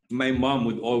 my mom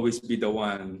would always be the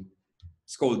one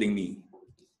scolding me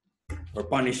or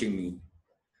punishing me.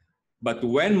 But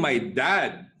when my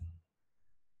dad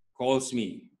calls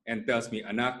me and tells me,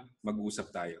 "Anak, mag-usap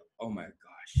tayo." Oh my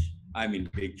gosh, I'm in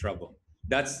big trouble.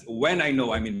 That's when I know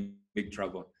I'm in big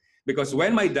trouble. Because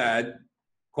when my dad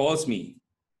calls me,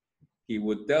 he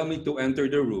would tell me to enter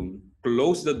the room,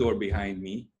 close the door behind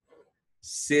me,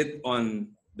 sit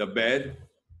on the bed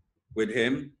with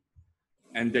him,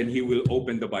 and then he will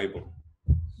open the Bible.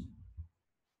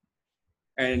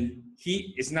 And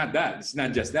it's not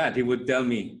just that. He would tell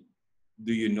me,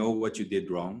 "Do you know what you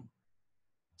did wrong?"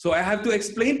 So I have to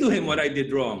explain to him what I did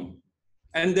wrong.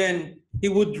 And then he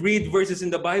would read verses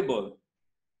in the Bible.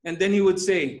 And then he would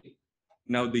say,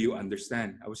 "Now do you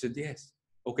understand?" I would say, "Yes."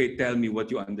 "Okay, tell me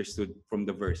what you understood from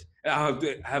the verse." And I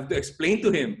have to explain to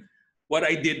him what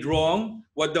I did wrong,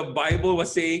 what the Bible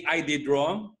was saying I did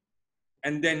wrong.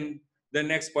 And then the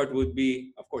next part would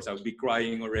be, of course, I would be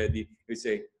crying already. He'd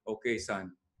say, "Okay,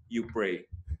 son, you pray."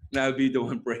 And I'll be the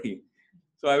one praying.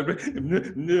 So I would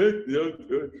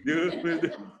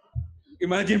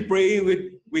imagine praying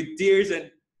with tears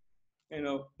and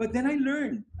But then I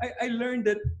learned. I learned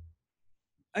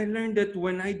that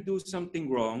when I do something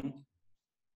wrong,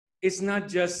 it's not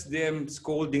just them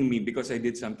scolding me because I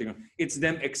did something wrong. It's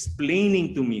them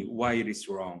explaining to me why it is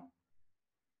wrong.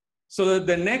 So that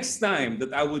the next time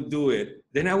that I would do it,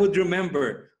 then I would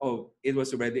remember, oh, it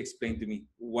was already explained to me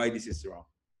why this is wrong.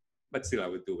 But still I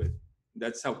would do it.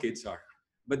 That's how kids are.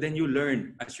 But then you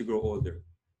learn as you grow older.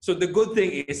 So the good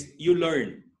thing is you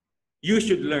learn. You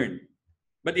should learn.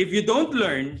 But if you don't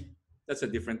learn, that's a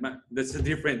different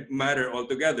matter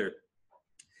altogether.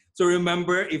 So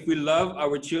remember, if we love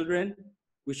our children,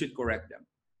 we should correct them.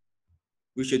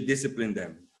 We should discipline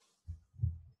them.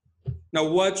 Now,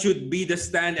 what should be the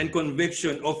stand and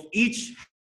conviction of each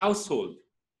household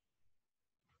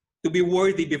to be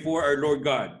worthy before our Lord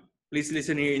God? Please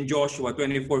listen here in Joshua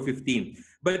 24:15.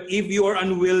 But if you are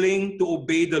unwilling to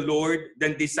obey the Lord,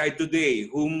 then decide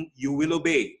today whom you will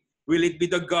obey. Will it be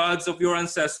the gods of your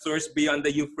ancestors beyond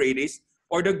the Euphrates,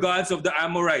 or the gods of the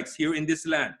Amorites here in this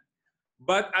land?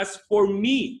 But as for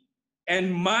me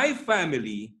and my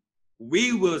family,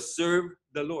 we will serve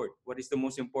the Lord. What is the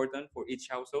most important for each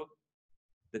household?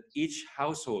 That each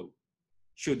household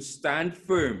should stand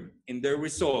firm in their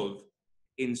resolve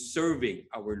in serving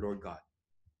our Lord God.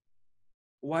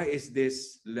 Why is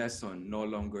this lesson no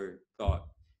longer taught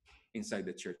inside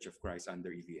the Church of Christ under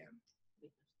EVM?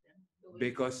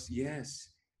 Because,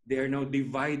 yes, they are now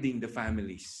dividing the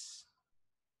families.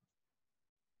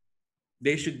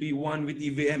 They should be one with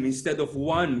EVM instead of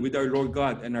one with our Lord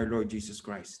God and our Lord Jesus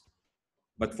Christ.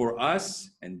 But for us,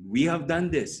 and we have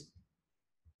done this,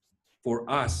 for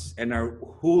us and our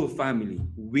whole family,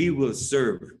 we will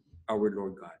serve our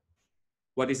Lord God.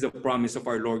 What is the promise of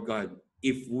our Lord God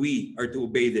if we are to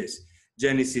obey this?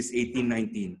 Genesis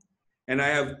 18:19. And I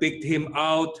have picked him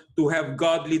out to have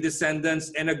godly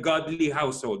descendants and a godly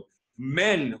household,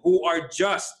 men who are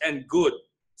just and good,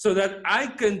 so that I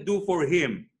can do for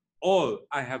him all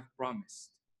I have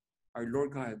promised. Our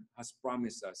Lord God has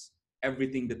promised us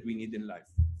everything that we need in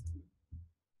life.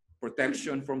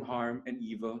 Protection from harm and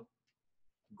evil,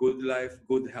 good life,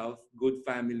 good health, good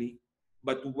family.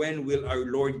 But when will our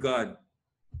Lord God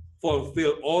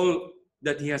fulfill all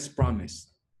that he has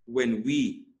promised? When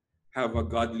we have a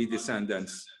godly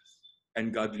descendants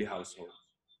and godly household.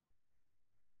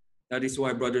 That is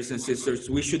why, brothers and sisters,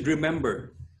 we should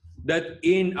remember that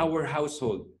in our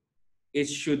household,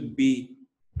 it should be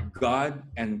God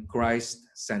and Christ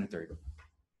centered.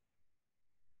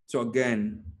 So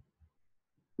again,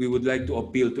 we would like to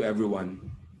appeal to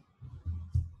everyone,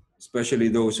 especially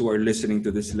those who are listening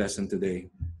to this lesson today.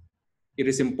 It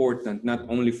is important not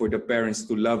only for the parents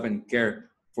to love and care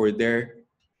for their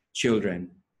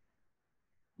children,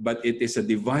 but it is a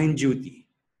divine duty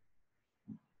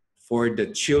for the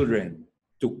children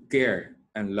to care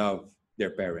and love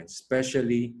their parents,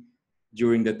 especially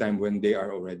during the time when they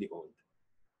are already old.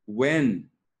 When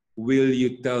will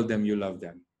you tell them you love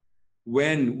them?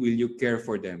 When will you care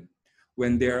for them?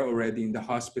 When they are already in the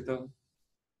hospital?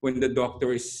 When the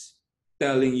doctor is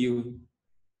telling you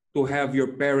to have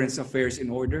your parents' affairs in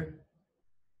order?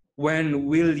 When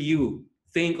will you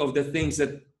think of the things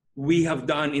that we have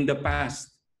done in the past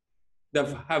that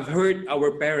have hurt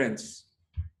our parents?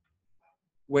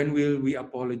 When will we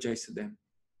apologize to them?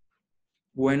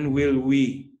 When will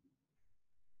we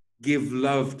give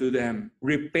love to them,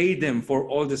 repay them for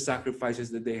all the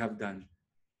sacrifices that they have done?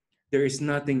 There is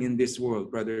nothing in this world,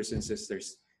 brothers and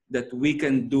sisters, that we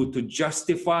can do to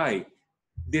justify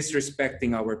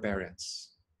disrespecting our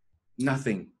parents.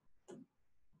 Nothing.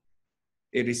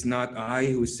 It is not I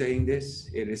who is saying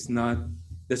this. It is not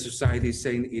the society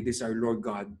saying it. Is our Lord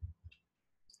God,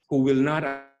 who will not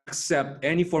accept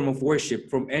any form of worship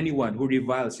from anyone who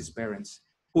reviles his parents,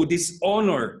 who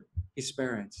dishonor his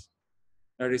parents.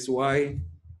 That is why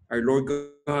our Lord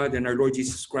God and our Lord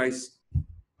Jesus Christ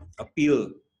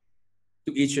appeal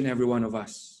to each and every one of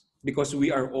us, because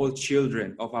we are all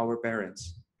children of our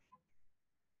parents.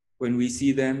 When we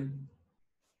see them,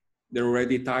 they're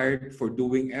already tired for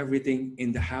doing everything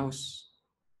in the house,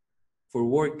 for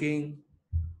working,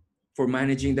 for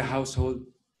managing the household.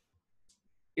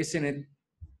 Isn't it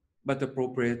but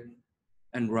appropriate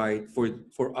and right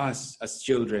for us as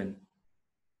children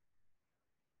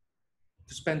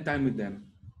to spend time with them,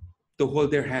 to hold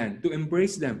their hand, to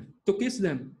embrace them, to kiss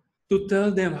them, to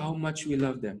tell them how much we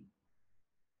love them?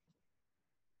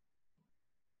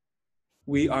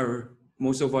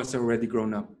 Most of us are already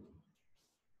grown up.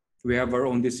 We have our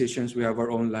own decisions, we have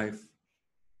our own life.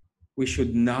 We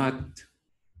should not,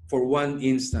 for one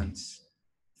instance,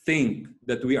 think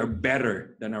that we are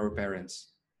better than our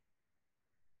parents.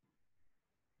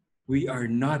 We are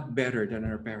not better than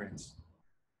our parents.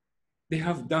 They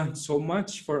have done so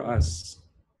much for us.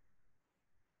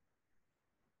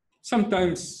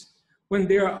 Sometimes, when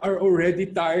they are already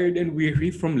tired and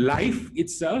weary from life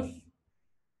itself,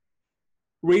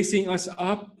 raising us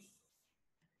up,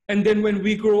 and then when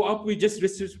we grow up, we just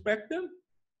disrespect them.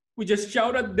 We just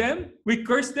shout at them. We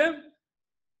curse them.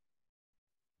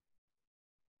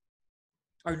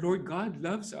 Our Lord God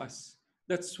loves us.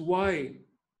 That's why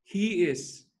He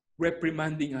is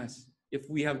reprimanding us if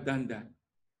we have done that.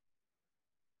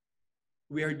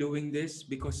 We are doing this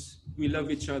because we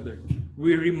love each other.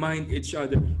 We remind each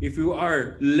other. If you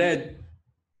are led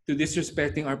to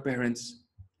disrespecting our parents,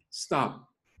 stop.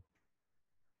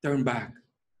 Turn back.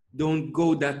 Don't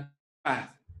go that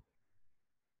path,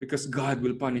 because God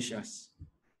will punish us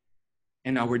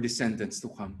and our descendants to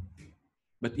come.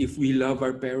 But if we love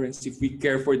our parents, if we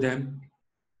care for them,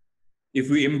 if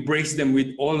we embrace them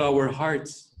with all our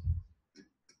hearts,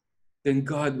 then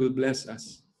God will bless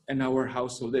us and our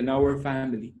household and our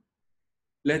family.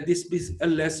 Let this be a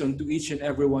lesson to each and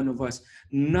every one of us,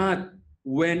 not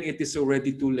when it is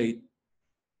already too late,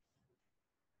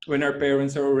 when our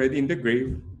parents are already in the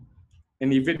grave,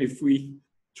 and even if we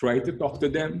try to talk to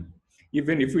them,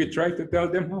 even if we try to tell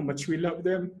them how much we love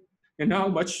them and how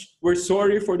much we're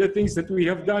sorry for the things that we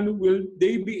have done, will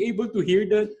they be able to hear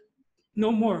that?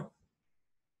 No more.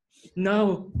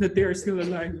 Now that they are still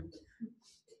alive.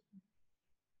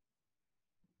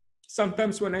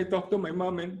 Sometimes when I talk to my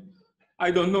mom, and I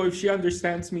don't know if she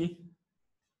understands me.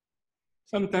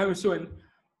 Sometimes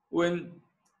when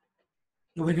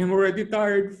I'm already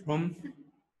tired from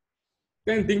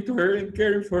tending to her and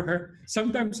caring for her,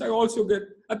 sometimes I also get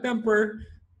a temper.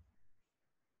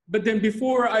 But then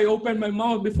before I open my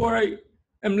mouth, before I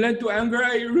am led to anger,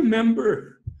 I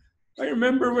remember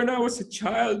when I was a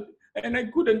child and I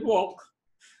couldn't walk.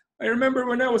 I remember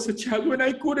when I was a child when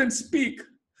I couldn't speak.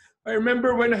 I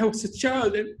remember when I was a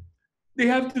child and they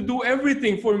have to do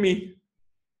everything for me.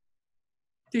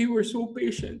 They were so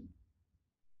patient.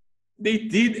 They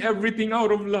did everything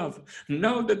out of love.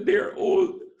 Now that they're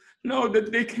old, now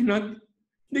that they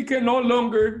can no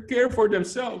longer care for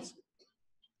themselves.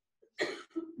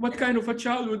 What kind of a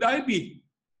child would I be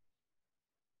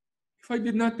if I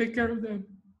did not take care of them?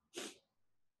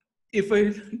 If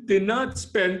I did not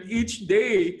spend each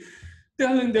day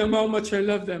telling them how much I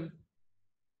love them?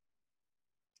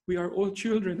 We are all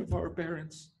children of our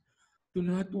parents. Do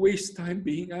not waste time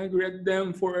being angry at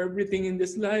them for everything in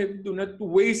this life. Do not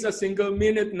waste a single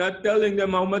minute not telling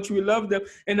them how much we love them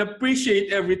and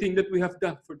appreciate everything that we have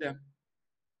done for them.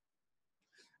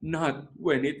 Not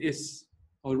when it is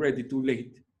already too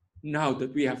late. Now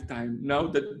that we have time, now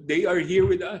that they are here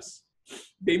with us.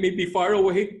 They may be far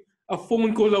away. A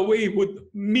phone call away would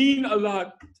mean a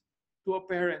lot to a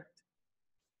parent.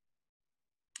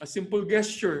 A simple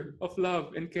gesture of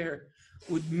love and care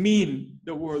would mean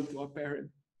the world to a parent.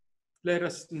 Let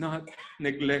us not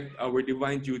neglect our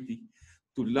divine duty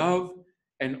to love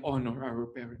and honor our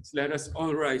parents. Let us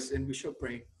all rise and we shall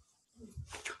pray.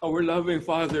 Our loving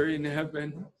Father in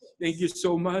heaven, thank you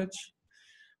so much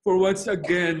for once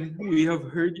again we have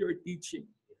heard your teaching.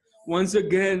 Once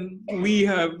again, we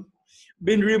have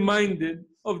been reminded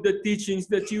of the teachings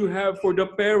that you have for the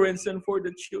parents and for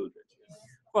the children.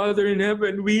 Father in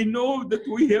heaven, we know that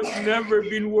we have never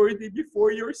been worthy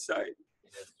before your sight.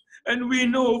 And we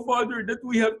know, Father, that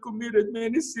we have committed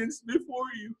many sins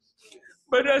before you.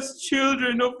 But as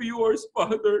children of yours,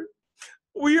 Father,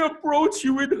 we approach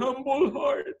you with humble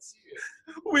hearts.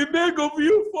 We beg of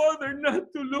you, Father, not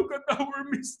to look at our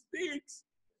mistakes,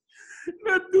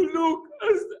 not to look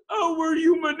at our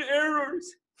human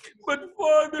errors, but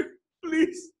Father,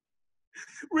 please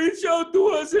reach out to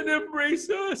us and embrace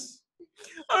us.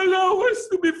 Allow us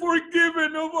to be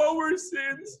forgiven of our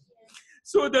sins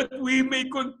so that we may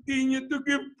continue to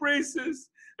give praises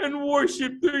and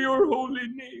worship to your holy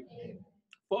name.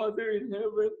 Father in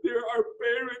heaven, there are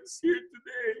parents here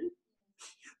today.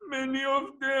 Many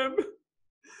of them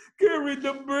carry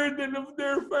the burden of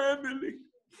their family.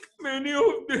 Many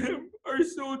of them are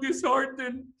so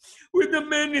disheartened with the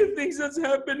many things that's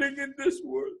happening in this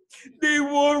world. They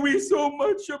worry so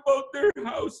much about their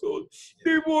household.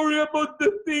 They worry about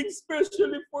the things,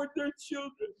 especially for their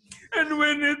children. And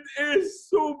when it is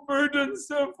so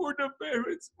burdensome for the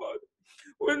parents, Father,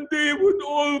 when they would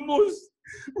almost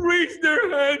raise their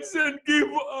hands and give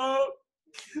up,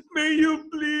 may you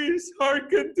please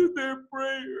hearken to their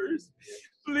prayers.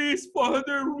 Please,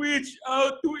 Father, reach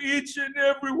out to each and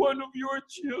every one of your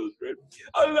children.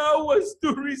 Allow us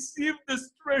to receive the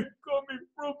strength coming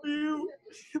from you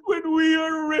when we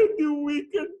are already weak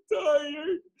and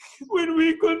tired, when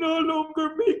we can no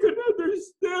longer make another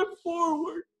step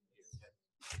forward.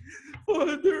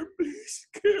 Father, please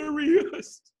carry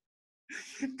us.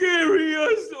 Carry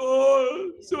us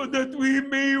all so that we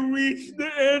may reach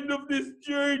the end of this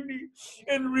journey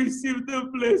and receive the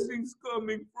blessings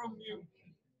coming from you.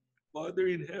 Father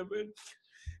in heaven,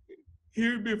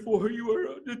 here before you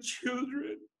are the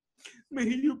children. May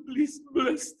you please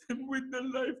bless them with the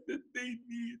life that they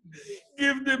need.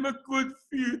 Give them a good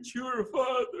future,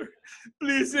 Father.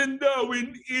 Please endow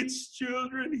in each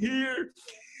children here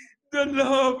the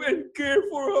love and care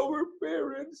for our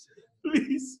parents.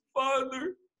 Please,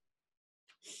 Father,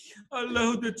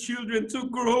 allow the children to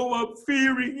grow up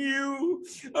fearing you.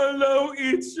 Allow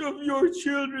each of your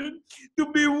children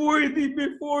to be worthy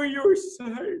before your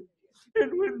sight.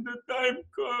 And when the time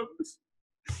comes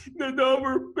that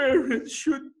our parents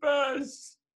should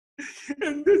pass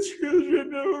and the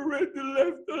children are already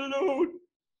left alone,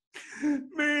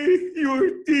 may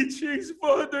your teachings,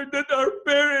 Father, that our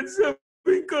parents have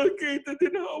inculcated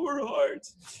in our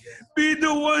hearts be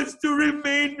the ones to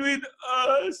remain with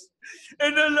us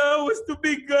and allow us to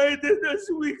be guided as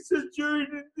we sojourn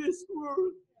in this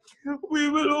world. We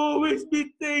will always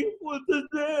be thankful to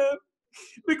them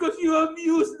because you have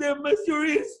used them as your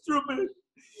instrument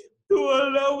to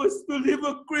allow us to live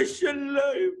a Christian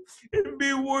life and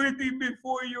be worthy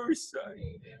before your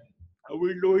sight.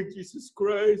 Our Lord Jesus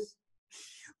Christ,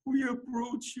 we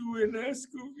approach you and ask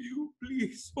of you,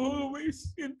 please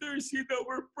always intercede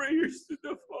our prayers to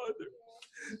the Father.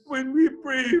 When we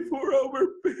pray for our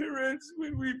parents,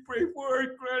 when we pray for our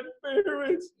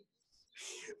grandparents,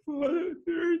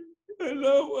 Father,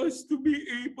 allow us to be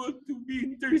able to be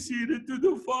interceded to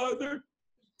the Father.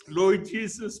 Lord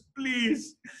Jesus,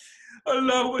 please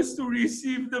allow us to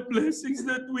receive the blessings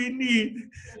that we need,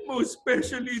 most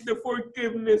especially the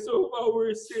forgiveness of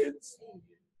our sins.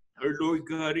 Our Lord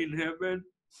God in heaven,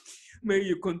 may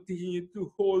you continue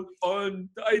to hold on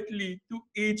tightly to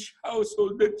each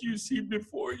household that you see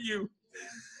before you.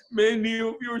 Many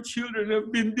of your children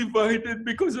have been divided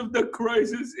because of the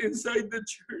crisis inside the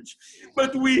church.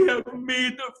 But we have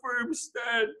made a firm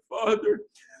stand, Father.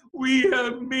 We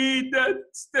have made that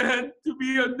stand to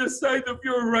be on the side of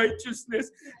your righteousness.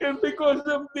 And because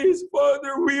of this,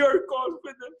 Father, we are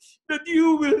confident that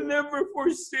you will never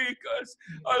forsake us.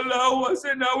 Allow us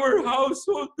and our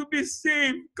household to be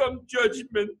saved come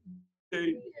judgment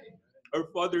day. Our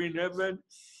Father in heaven,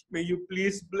 may you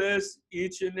please bless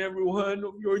each and every one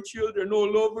of your children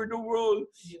all over the world.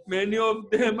 Many of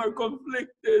them are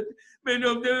conflicted. Many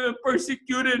of them are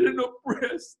persecuted and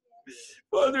oppressed.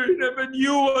 Father in heaven,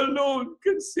 you alone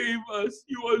can save us.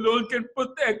 You alone can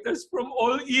protect us from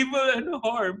all evil and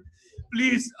harm.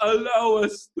 Please allow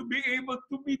us to be able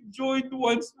to be joined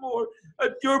once more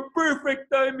at your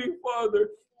perfect timing, Father,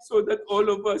 so that all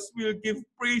of us will give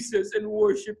praises and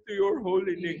worship to your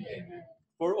holy name.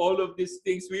 For all of these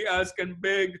things we ask and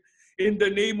beg in the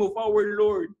name of our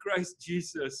Lord Christ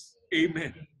Jesus.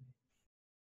 Amen.